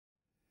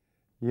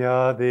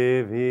Ya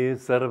Devi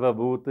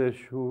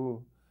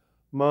Sarvabhuteshu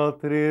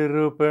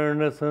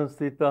Matrirupena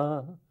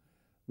Sanstita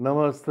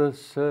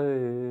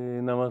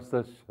Namastashay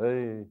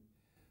Namastashay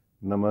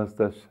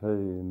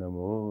Namastashay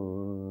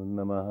Namo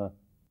Namaha.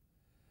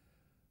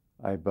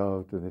 I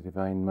bow to the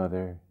Divine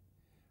Mother.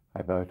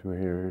 I bow to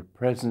her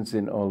presence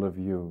in all of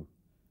you.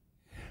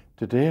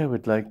 Today I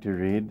would like to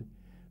read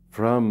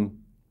from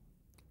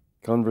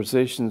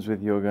Conversations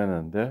with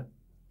Yogananda.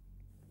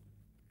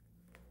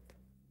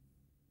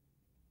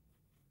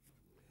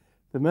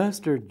 The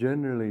Master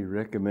generally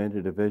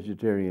recommended a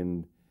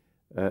vegetarian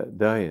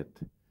diet.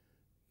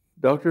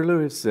 Dr.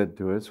 Lewis said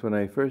to us, when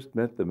I first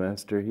met the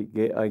Master,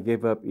 I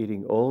gave up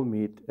eating all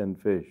meat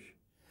and fish.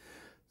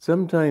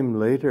 Some time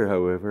later,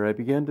 however, I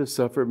began to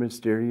suffer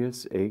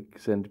mysterious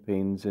aches and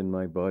pains in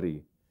my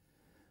body.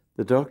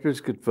 The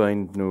doctors could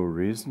find no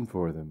reason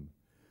for them.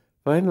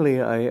 Finally,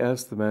 I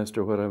asked the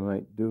Master what I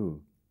might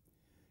do.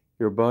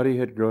 Your body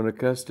had grown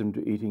accustomed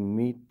to eating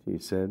meat, he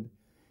said.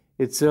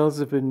 Its cells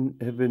have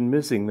been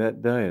missing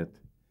that diet.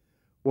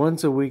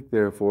 Once a week,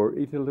 therefore,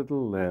 eat a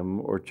little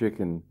lamb or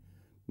chicken.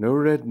 No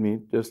red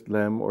meat, just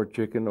lamb or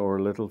chicken or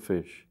a little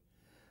fish.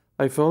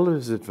 I followed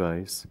his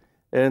advice,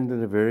 and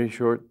in a very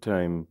short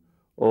time,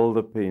 all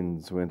the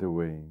pains went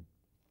away.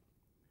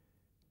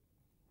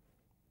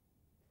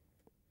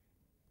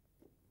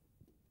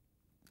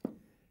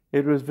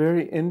 It was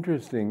very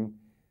interesting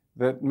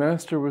that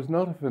Master was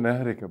not a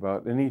fanatic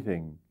about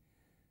anything.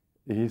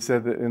 He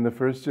said that in the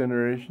first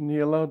generation, he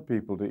allowed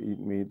people to eat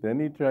meat.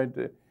 Then he tried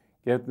to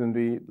get them to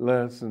eat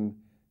less. And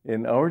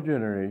in our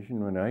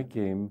generation, when I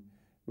came,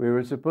 we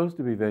were supposed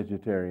to be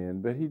vegetarian,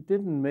 but he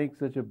didn't make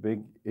such a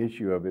big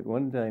issue of it.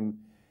 One time,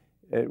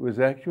 it was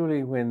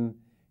actually when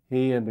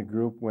he and a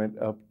group went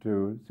up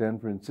to San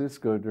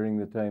Francisco during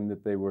the time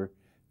that they were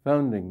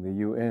founding the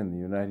UN, the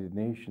United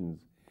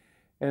Nations.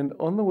 And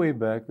on the way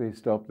back, they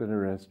stopped at a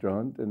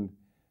restaurant, and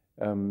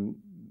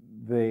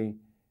the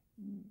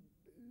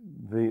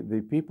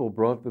people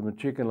brought them a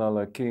chicken a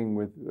la king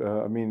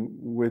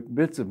with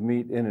bits of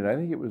meat in it. I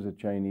think it was a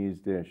Chinese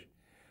dish.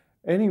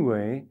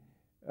 Anyway,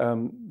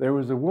 there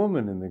was a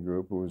woman in the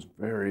group who was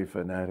very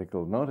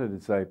fanatical, not a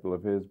disciple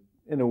of his.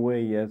 In a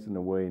way, yes, in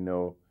a way,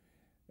 no.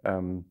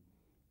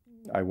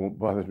 I won't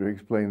bother to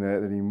explain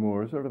that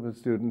anymore. Sort of a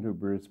student who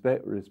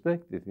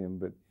respected him,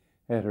 but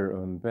had her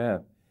own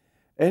path.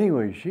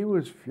 Anyway, she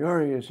was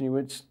furious, and he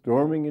went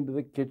storming into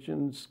the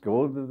kitchen,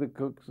 scolded the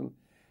cooks, and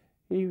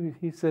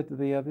he said to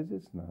the others,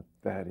 it's not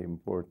that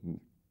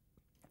important.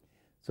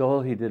 So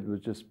all he did was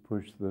just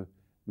push the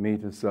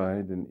meat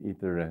aside and eat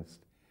the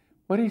rest.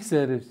 What he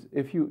said is,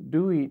 if you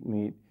do eat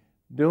meat,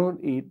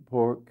 don't eat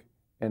pork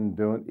and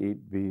don't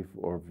eat beef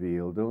or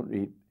veal. Don't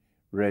eat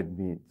red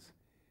meats.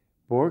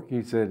 Pork,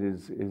 he said,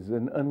 is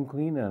an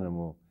unclean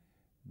animal.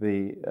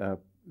 The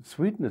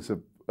sweetness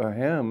of a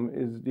ham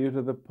is due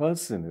to the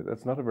pus in it.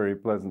 That's not a very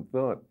pleasant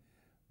thought,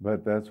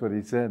 but that's what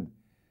he said.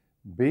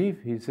 Beef,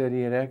 he said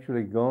he had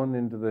actually gone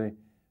into the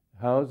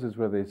houses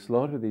where they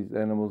slaughter these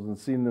animals and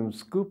seen them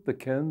scoop the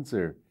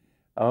cancer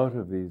out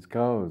of these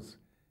cows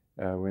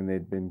when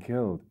they'd been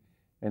killed.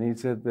 And he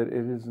said that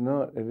it is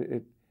not,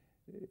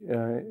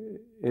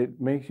 it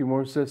makes you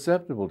more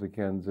susceptible to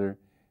cancer,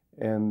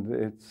 and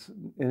it's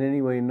in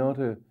any way not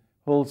a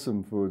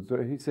wholesome food.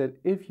 So he said,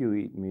 if you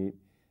eat meat,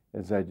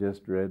 as I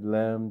just read,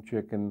 lamb,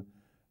 chicken,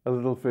 a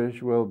little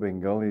fish, well,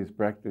 Bengalis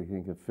practically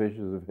think of fish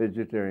as a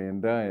vegetarian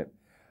diet.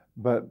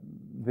 But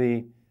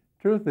the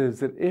truth is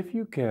that if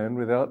you can,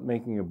 without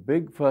making a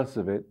big fuss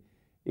of it,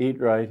 eat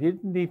right. He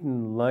didn't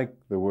even like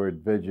the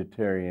word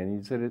vegetarian.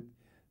 He said it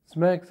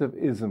smacks of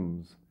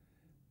isms.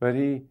 But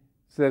he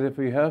said if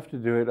we have to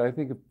do it, I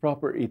think of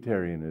proper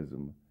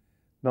Etarianism,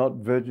 not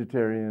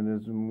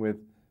vegetarianism with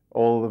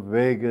all the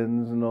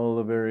vegans and all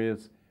the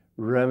various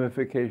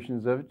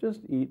ramifications of it. Just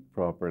eat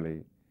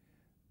properly.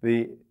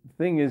 The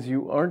thing is,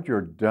 you aren't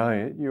your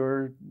diet.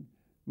 You're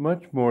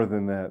much more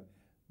than that.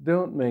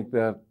 Don't make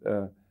that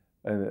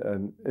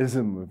an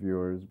ism of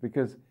yours,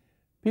 because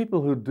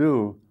people who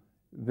do,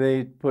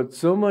 they put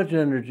so much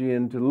energy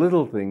into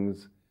little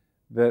things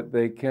that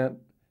they can't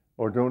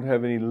or don't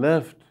have any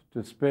left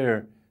to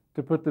spare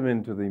to put them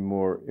into the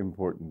more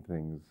important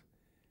things.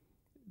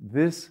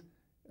 This,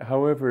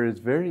 however, is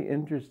very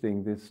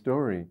interesting, this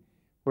story,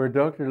 where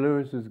Dr.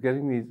 Lewis was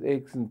getting these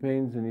aches and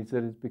pains, and he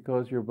said it's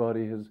because your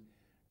body has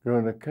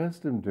grown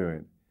accustomed to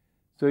it.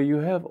 So you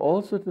have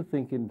also to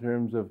think in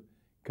terms of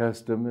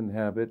custom and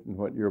habit and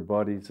what your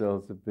body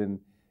cells have been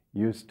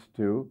used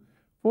to.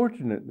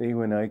 Fortunately,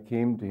 when I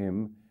came to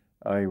him,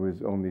 I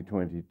was only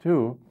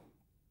 22,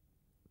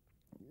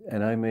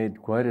 and I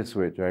made quite a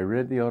switch. I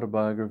read the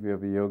Autobiography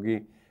of a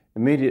Yogi.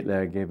 Immediately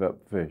I gave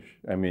up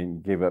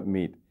gave up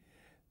meat.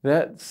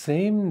 That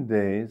same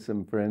day,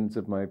 some friends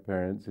of my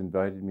parents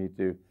invited me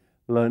to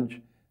lunch.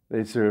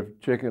 They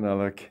served chicken a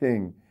la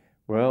king.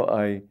 Well,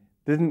 I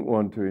didn't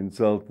want to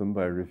insult them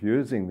by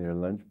refusing their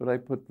lunch, but I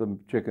put the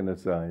chicken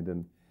aside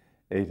and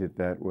ate it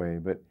that way.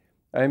 But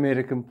I made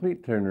a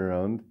complete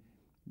turnaround.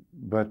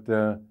 But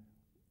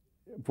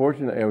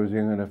fortunately, I was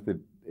young enough that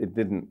it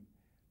didn't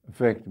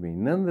affect me.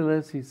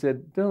 Nonetheless, he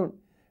said,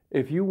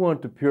 if you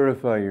want to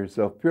purify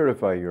yourself,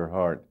 purify your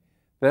heart.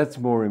 That's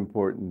more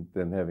important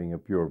than having a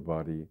pure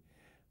body.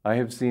 I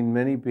have seen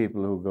many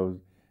people who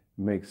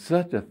make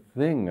such a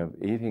thing of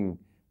eating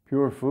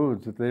pure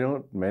foods that they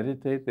don't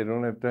meditate, they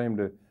don't have time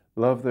to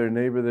love their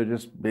neighbor, they're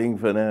just being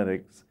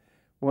fanatics.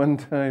 One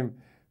time,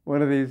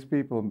 one of these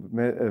people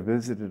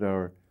visited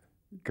our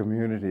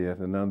community at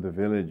Ananda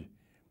village,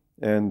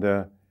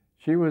 and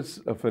she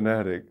was a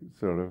fanatic,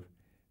 sort of,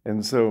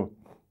 and so,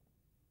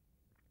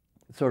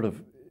 sort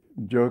of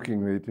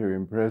jokingly to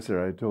impress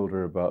her, I told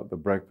her about the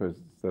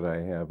breakfasts that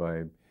I have.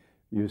 I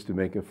used to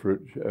make a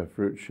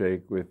fruit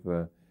shake with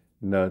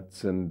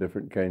nuts and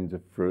different kinds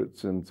of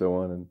fruits and so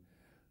on. And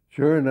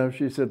sure enough,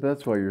 she said,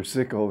 "That's why you're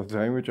sick all the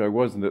time," which I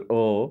wasn't at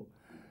all.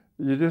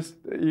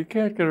 You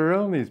can't get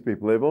around these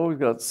people. They've always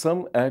got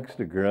some axe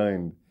to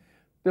grind.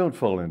 Don't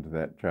fall into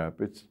that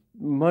trap. It's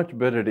much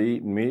better to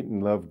eat meat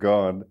and love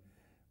God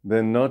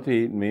than not to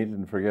eat meat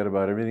and forget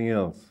about everything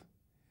else.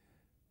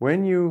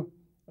 When you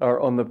are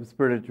on the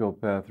spiritual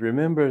path,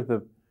 remember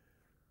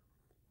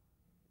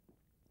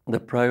the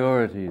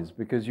priorities,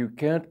 because you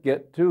can't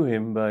get to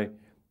him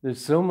there's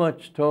so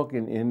much talk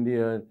in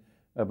India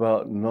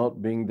about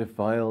not being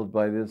defiled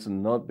by this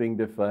and not being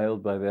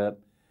defiled by that.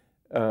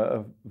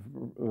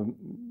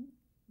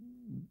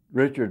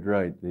 Richard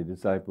Wright, the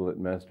disciple that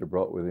Master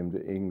brought with him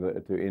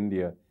to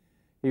India,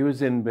 he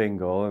was in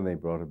Bengal, and they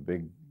brought a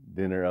big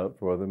dinner out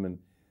for them, and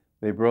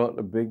they brought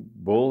a big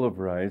bowl of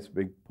rice,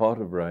 big pot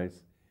of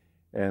rice,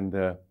 and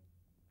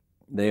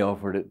they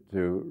offered it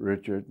to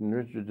Richard, and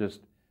Richard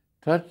just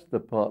touched the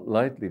pot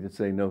lightly to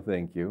say, "No,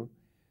 thank you."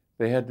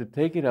 They had to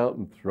take it out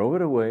and throw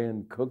it away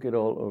and cook it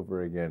all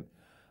over again.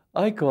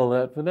 I call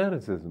that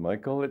fanaticism. I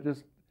call it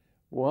just,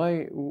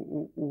 why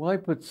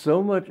put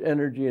so much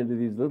energy into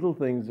these little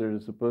things that are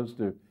supposed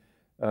to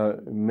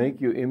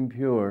make you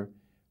impure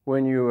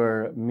when you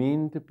are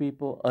mean to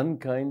people,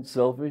 unkind,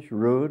 selfish,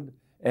 rude,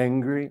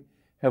 angry,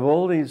 have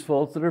all these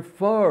faults that are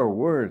far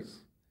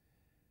worse.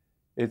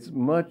 It's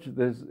much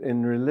this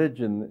in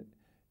religion.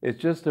 It's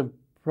just a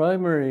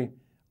primary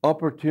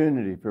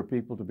opportunity for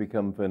people to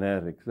become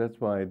fanatics.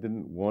 That's why I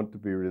didn't want to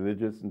be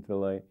religious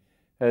until I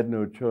had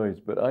no choice.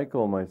 But I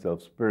call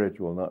myself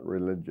spiritual, not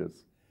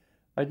religious.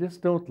 I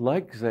just don't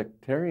like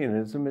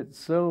sectarianism.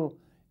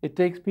 It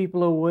takes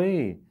people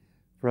away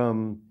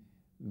from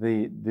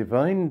the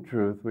divine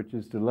truth, which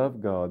is to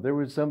love God. There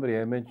was somebody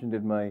I mentioned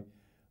in my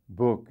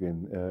book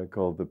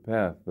called The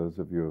Path, those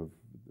of you who have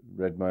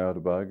read my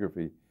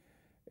autobiography.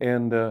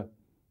 And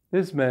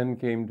this man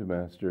came to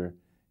Master,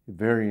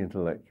 very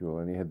intellectual,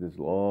 and he had this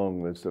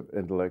long list of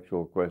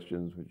intellectual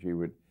questions which he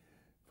would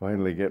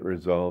finally get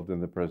resolved in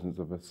the presence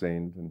of a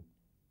saint. And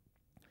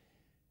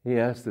he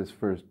asked this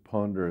first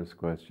ponderous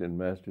question.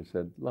 Master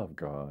said, "Love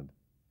God."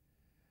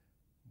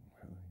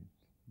 Well,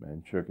 the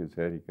man shook his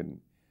head. He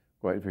couldn't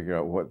quite figure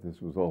out what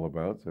this was all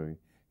about, so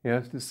he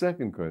asked his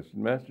second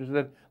question. Master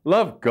said,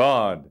 "Love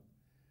God."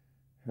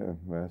 And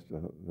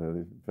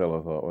the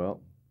fellow thought,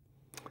 well.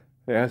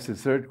 He asked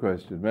his third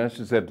question.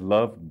 Master said,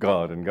 "Love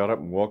God," and got up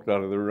and walked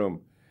out of the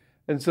room.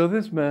 And so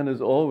this man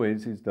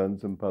he's done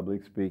some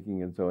public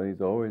speaking and so on.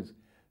 He's always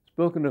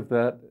spoken of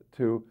that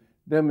to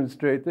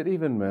demonstrate that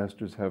even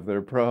masters have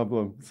their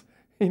problems.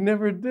 He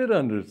never did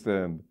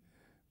understand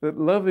that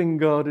loving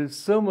God is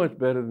so much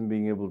better than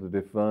being able to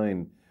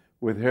define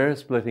with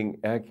hair-splitting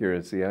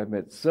accuracy. I've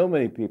met so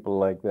many people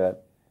like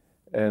that,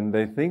 and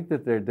they think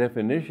that their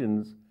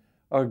definitions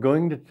are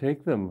going to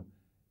take them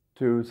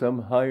to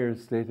some higher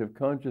state of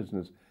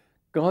consciousness.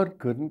 God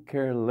couldn't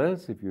care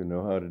less if you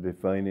know how to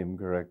define him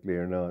correctly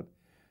or not.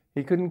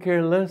 He couldn't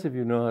care less if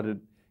you know how to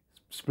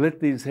split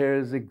these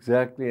hairs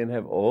exactly and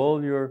have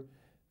all your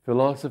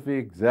philosophy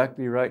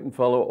exactly right and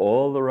follow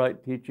all the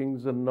right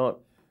teachings and not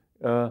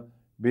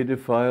be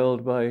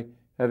defiled by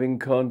having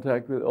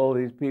contact with all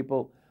these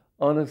people.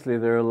 Honestly,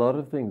 there are a lot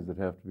of things that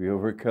have to be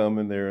overcome,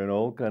 and they're in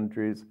all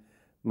countries.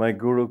 My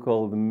guru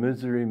called them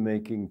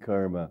misery-making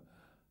karma.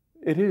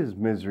 It is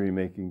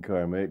misery-making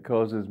karma. It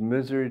causes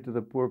misery to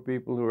the poor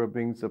people who are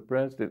being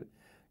suppressed. It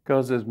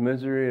causes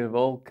misery of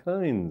all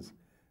kinds.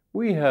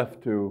 We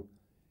have to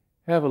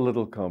have a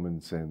little common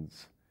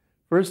sense.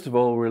 First of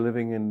all, we're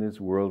living in this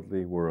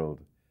worldly world.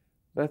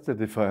 That's a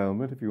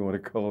defilement, if you want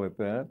to call it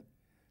that.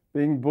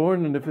 Being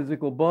born in a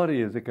physical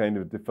body is a kind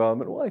of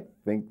defilement. Well, I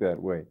think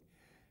that way.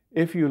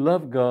 If you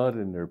love God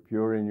and are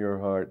pure in your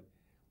heart,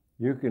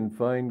 you can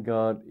find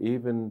God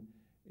even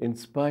in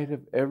spite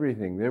of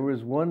everything. There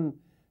was one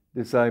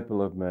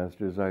disciple of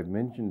Master's, I've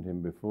mentioned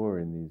him before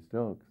in these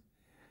talks.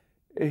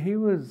 He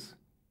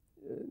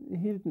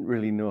didn't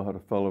really know how to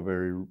follow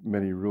very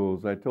many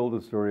rules. I told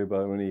a story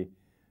about when he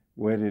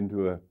went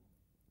into a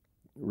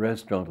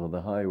restaurant on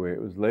the highway.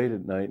 It was late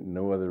at night and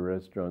no other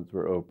restaurants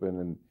were open,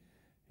 and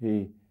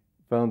he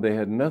found they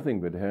had nothing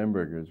but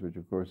hamburgers, which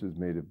of course is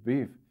made of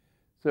beef.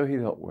 So he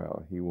thought,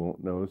 well, he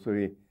won't know. So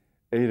he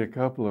ate a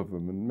couple of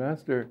them. And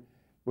Master,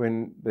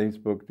 when they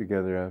spoke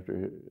together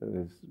after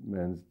this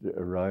man's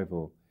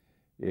arrival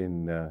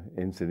in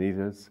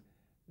Encinitas,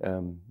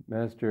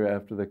 Master,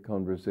 after the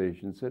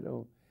conversation, said,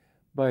 "Oh,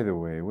 by the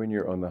way, when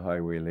you're on the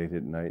highway late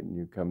at night and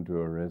you come to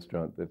a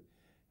restaurant that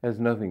has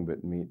nothing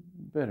but meat,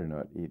 better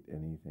not eat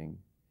anything."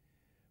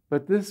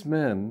 But this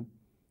man,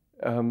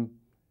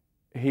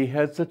 he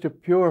had such a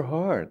pure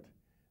heart.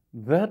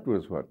 That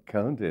was what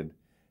counted.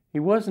 He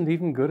wasn't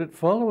even good at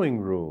following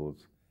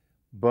rules,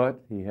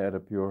 but he had a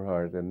pure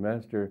heart. And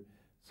Master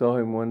saw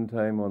him one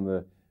time on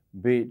the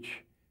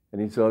beach,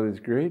 and he saw this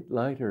great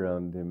light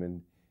around him,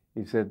 and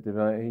he said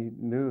he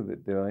knew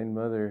that Divine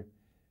Mother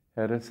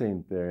had a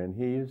saint there, and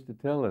he used to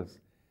tell us,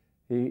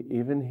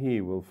 even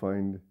he will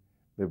find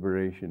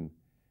liberation.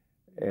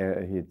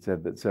 He had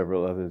said that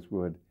several others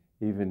would,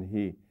 even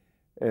he.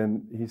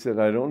 And he said,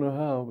 "I don't know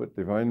how, but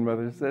Divine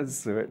Mother says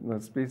so. It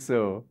must be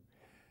so."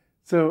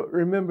 So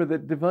remember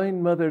that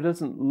Divine Mother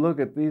doesn't look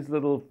at these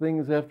little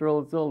things. After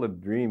all, it's all a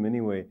dream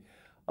anyway.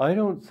 I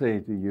don't say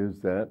to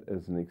use that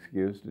as an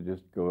excuse to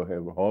just go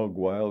ahead hog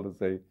wild,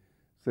 to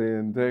say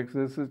in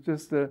Texas. It's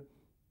just to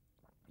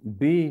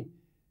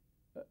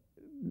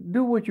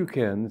do what you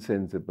can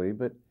sensibly,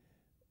 but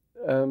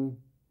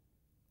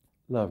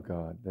love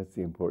God. That's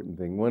the important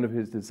thing. One of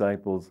his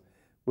disciples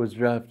was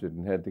drafted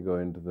and had to go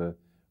into the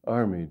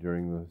army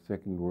during the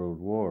Second World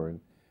War, and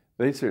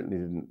they certainly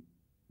didn't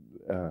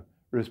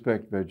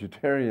respect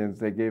vegetarians.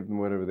 They gave them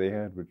whatever they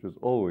had, which was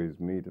always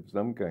meat of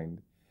some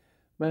kind.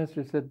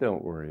 Master said,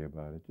 "Don't worry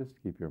about it.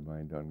 Just keep your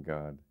mind on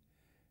God.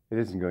 It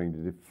isn't going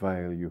to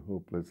defile you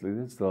hopelessly."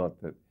 This thought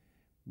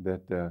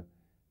that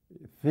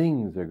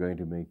things are going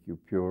to make you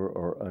pure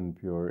or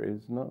unpure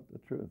is not the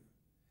truth.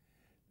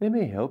 They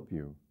may help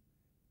you.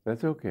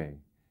 That's okay.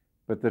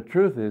 But the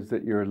truth is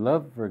that your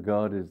love for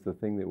God is the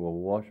thing that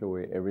will wash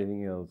away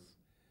everything else.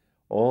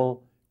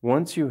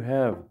 Once you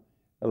have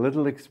a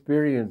little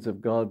experience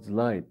of God's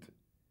light,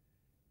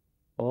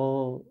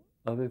 all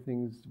other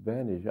things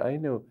vanish. I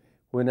know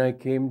when I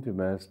came to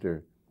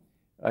Master,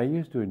 I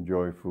used to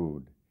enjoy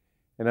food.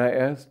 And I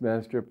asked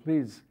Master,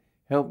 "Please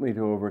help me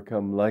to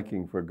overcome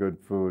liking for good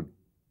food."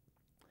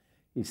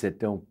 He said,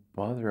 "Don't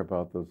bother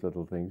about those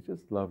little things.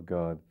 Just love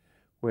God.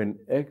 When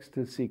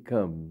ecstasy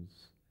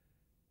comes,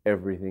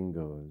 everything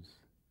goes."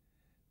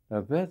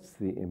 Now that's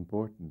the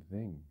important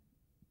thing.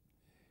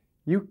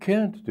 You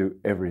can't do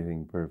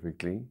everything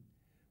perfectly,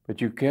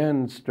 but you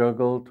can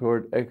struggle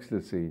toward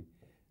ecstasy.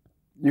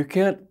 You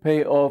can't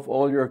pay off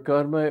all your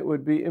karma. It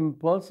would be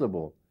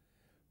impossible.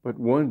 But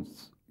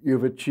once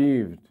you've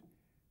achieved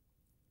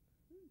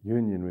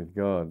union with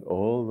God,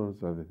 all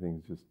those other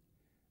things just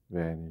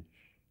vanish.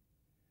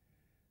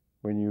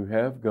 When you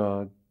have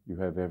God, you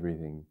have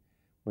everything.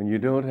 When you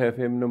don't have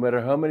Him, no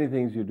matter how many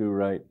things you do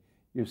right,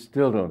 you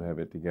still don't have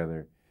it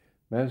together.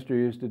 Master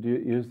used to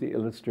use the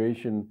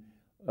illustration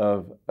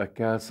of a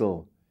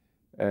castle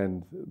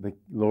and the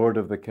lord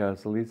of the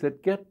castle. He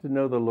said, "Get to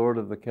know the lord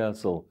of the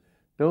castle.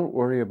 Don't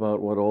worry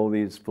about what all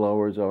these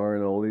flowers are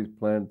and all these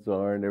plants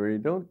are and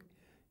everything.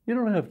 You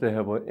don't have to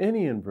have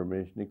any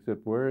information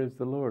except where is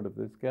the lord of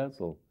this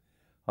castle.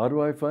 How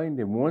do I find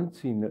him?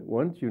 Once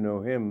you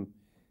know him,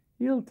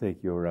 he'll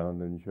take you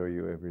around and show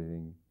you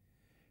everything."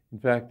 In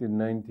fact, in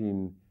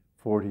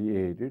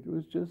 1948, it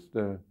was just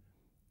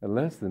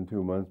less than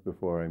 2 months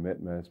before I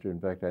met Master. In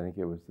fact, I think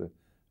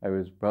I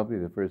was probably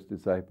the first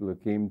disciple who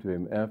came to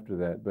him after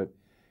that. But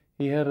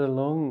he had a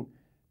long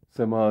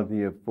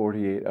samadhi of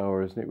 48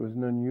 hours, and it was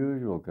an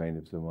unusual kind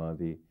of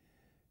samadhi.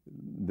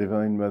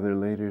 Divine Mother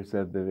later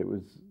said that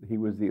he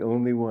was the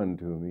only one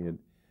to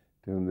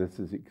whom this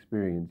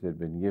experience had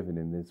been given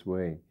in this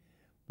way.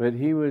 But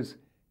he was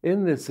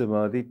in this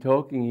samadhi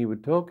talking. He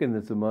would talk in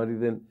the samadhi,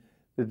 then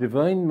the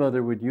Divine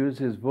Mother would use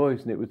his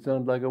voice, and it would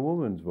sound like a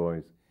woman's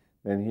voice.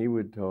 Then he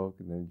would talk,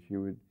 and then she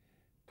would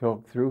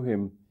talk through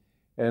him.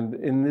 And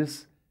in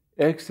this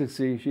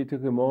ecstasy, she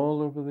took him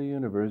all over the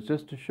universe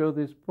just to show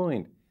this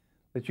point,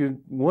 that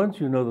once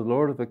you know the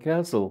Lord of the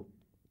castle,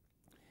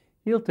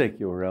 he'll take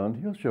you around,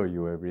 he'll show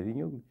you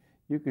everything.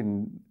 You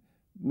can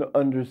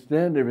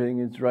understand everything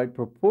in its right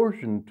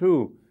proportion,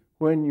 too,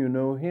 when you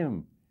know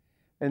him.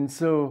 And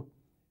so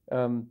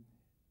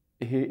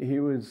he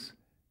was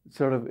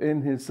sort of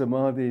in his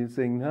samadhi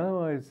saying, "Now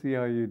I see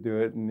how you do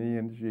it," and he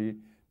and she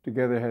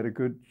together had a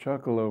good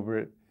chuckle over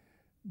it.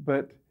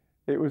 But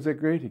it was a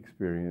great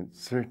experience,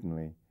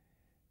 certainly.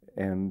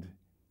 And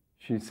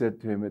she said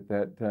to him at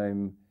that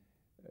time,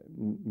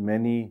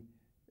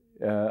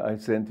 I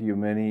sent you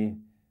many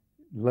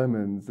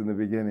lemons in the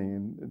beginning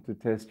and to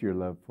test your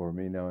love for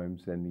me. Now I'm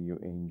sending you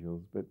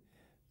angels." But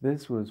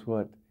this was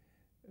what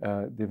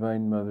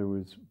Divine Mother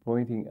was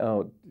pointing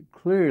out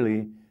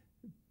clearly,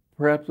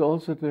 perhaps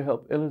also to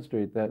help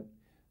illustrate that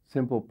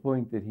simple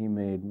point that he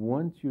made.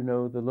 Once you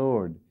know the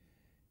Lord,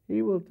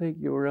 he will take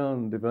you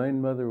around.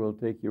 Divine Mother will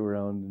take you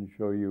around and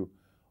show you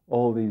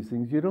all these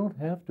things. You don't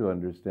have to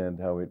understand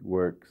how it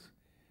works.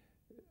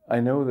 I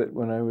know that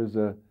when I was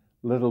a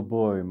little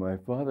boy, my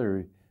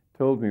father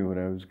told me when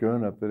I was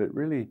grown up that it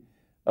really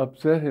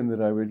upset him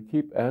that I would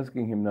keep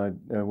asking him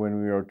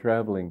when we were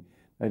traveling,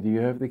 "Do you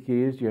have the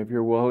keys? Do you have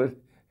your wallet?"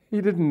 He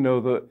didn't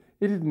know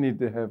he didn't need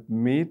to have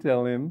me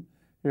tell him.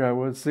 Here I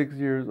was 6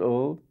 years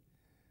old.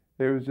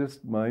 It was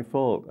just my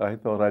fault. I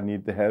thought I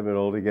need to have it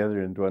all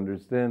together and to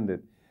understand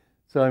it.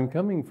 So I'm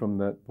coming from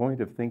that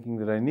point of thinking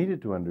that I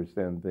needed to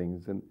understand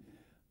things, and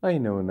I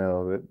know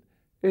now that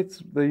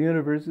the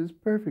universe is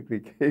perfectly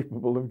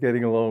capable of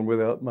getting along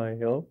without my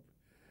help,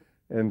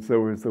 and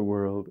so is the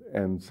world,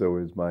 and so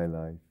is my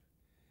life.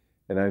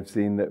 And I've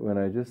seen that when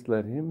I just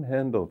let him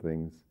handle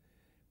things,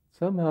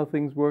 somehow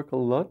things work a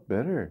lot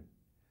better.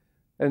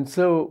 And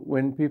so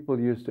when people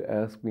used to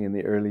ask me in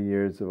the early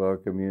years of our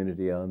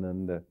community,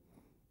 Ananda,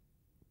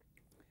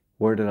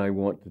 where did I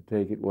want to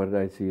take it? What did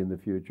I see in the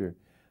future?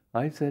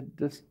 I said,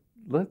 just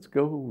let's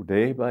go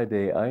day by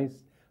day.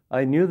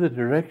 I knew the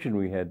direction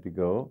we had to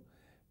go,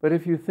 but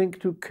if you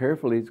think too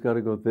carefully it's got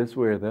to go this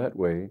way or that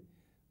way,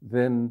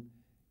 then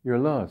you're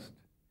lost.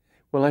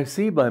 Well, I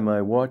see by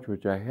my watch,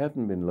 which I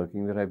haven't been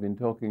looking, that I've been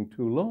talking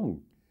too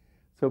long.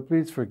 So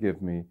please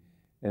forgive me,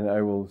 and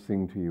I will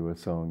sing to you a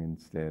song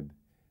instead.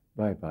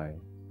 Bye-bye.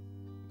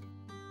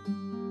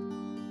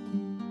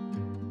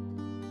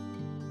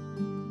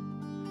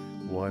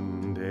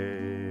 One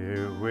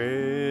day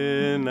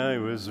when I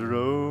was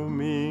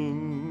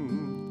roaming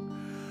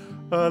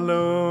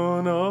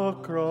alone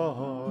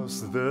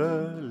across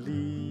the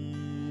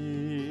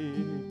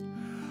lea,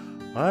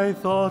 I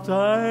thought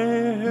I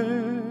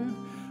heard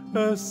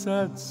a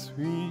sad,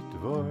 sweet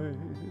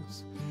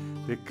voice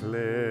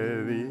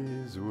declare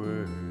these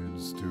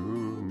words to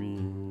me.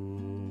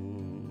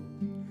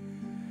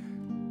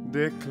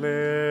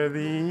 Declare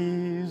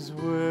these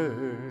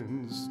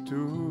words to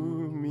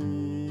me.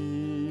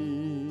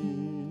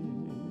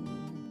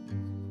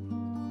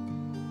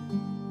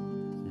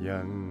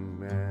 Young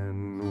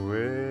man,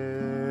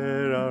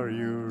 where are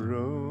you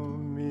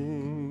roaming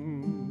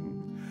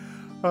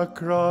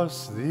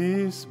across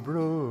this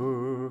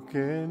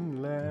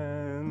broken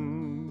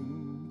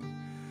land?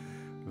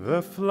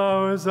 The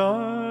flowers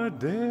are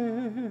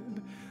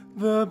dead,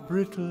 the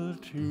brittle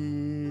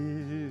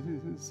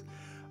trees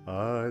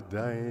are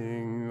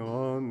dying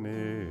on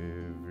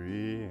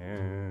every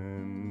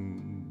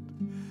hand,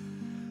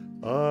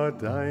 are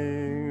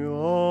dying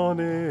on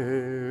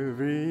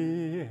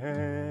every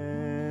hand.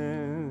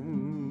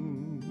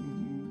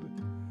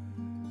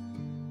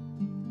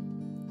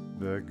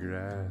 The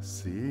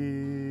grass,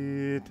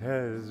 it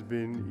has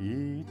been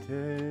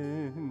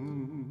eaten,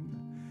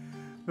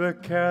 the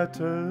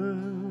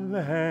cattle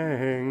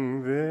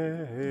hang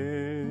their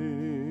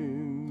heads.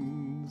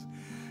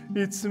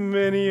 It's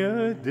many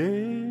a day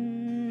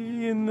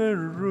in the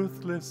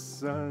ruthless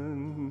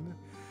sun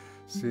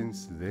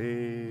since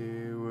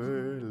they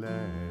were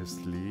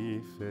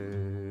lastly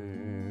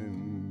fed,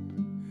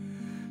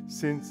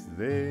 since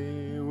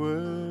they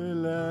were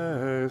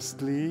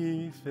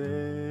lastly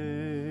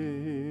fed.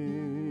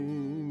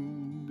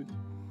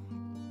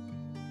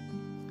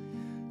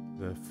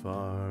 The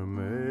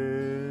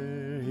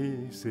farmer,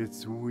 he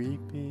sits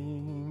weeping,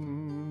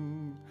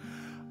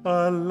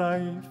 a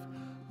life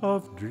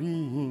of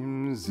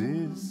dreams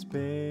is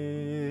spent.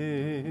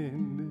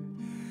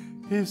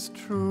 His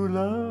true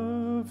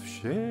love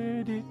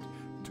shared it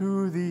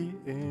to the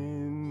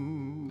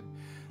end.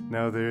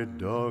 Now their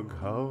dog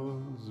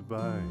howls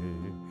by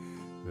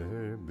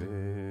their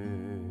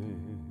bed.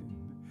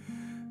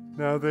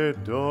 Now their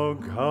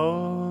dog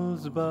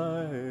howls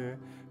by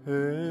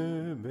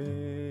her bed.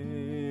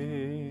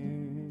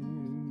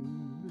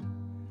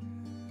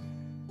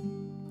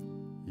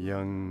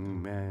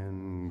 Young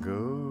man,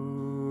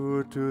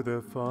 go to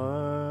the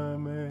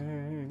farmer,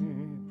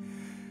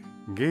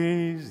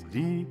 gaze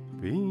deep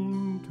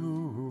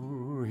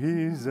into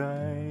his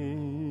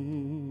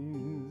eyes,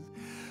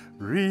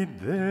 read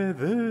there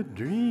the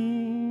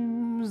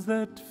dreams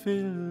that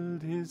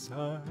filled his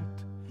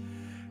heart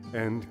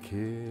and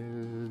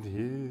killed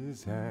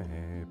his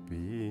happiness,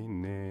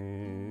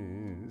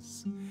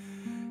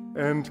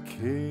 and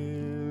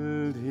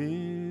killed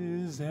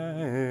his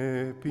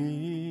happiness.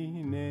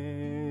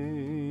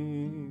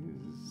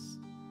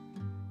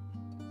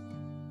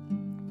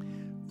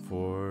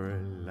 For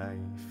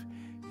life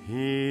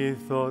he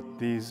thought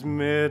these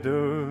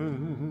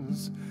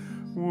meadows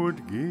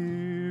would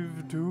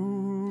give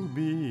to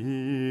be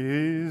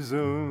his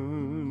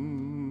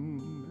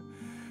own,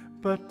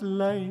 but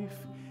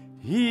life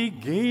he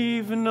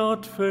gave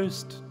not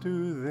first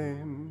to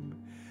them,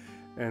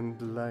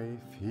 and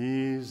life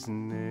he's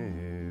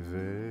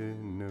never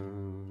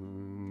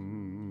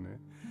known,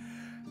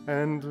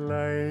 and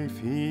life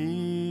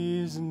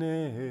he's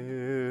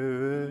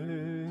never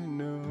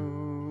known.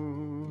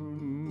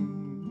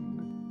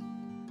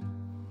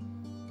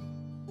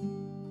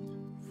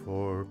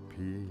 For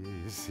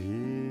peace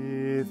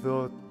he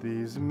thought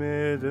these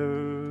meadows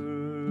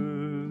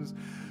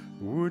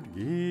would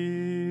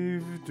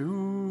give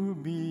to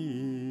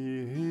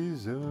be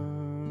his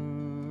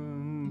own,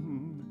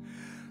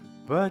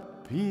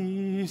 but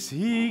peace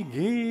he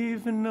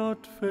gave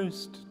not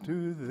first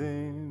to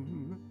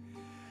them,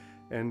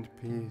 and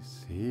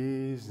peace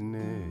he's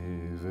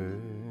never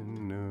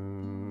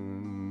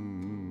known,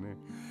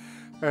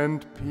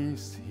 and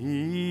peace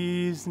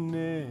he's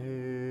never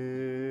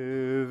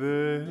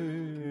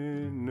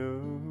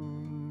known.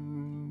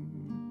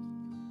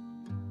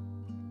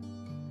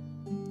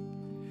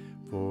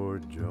 For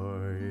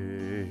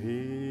joy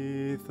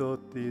he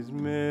thought these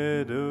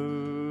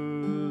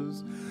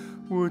meadows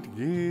would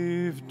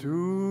give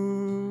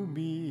to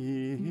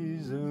be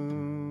his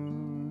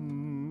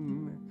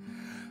own.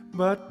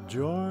 But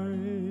joy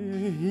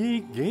he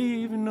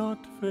gave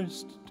not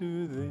first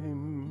to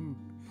them,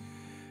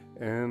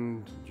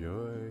 and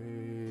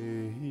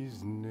joy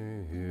he's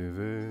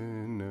never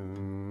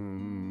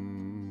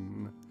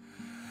known,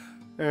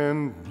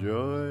 and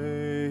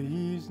joy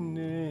he's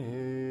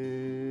never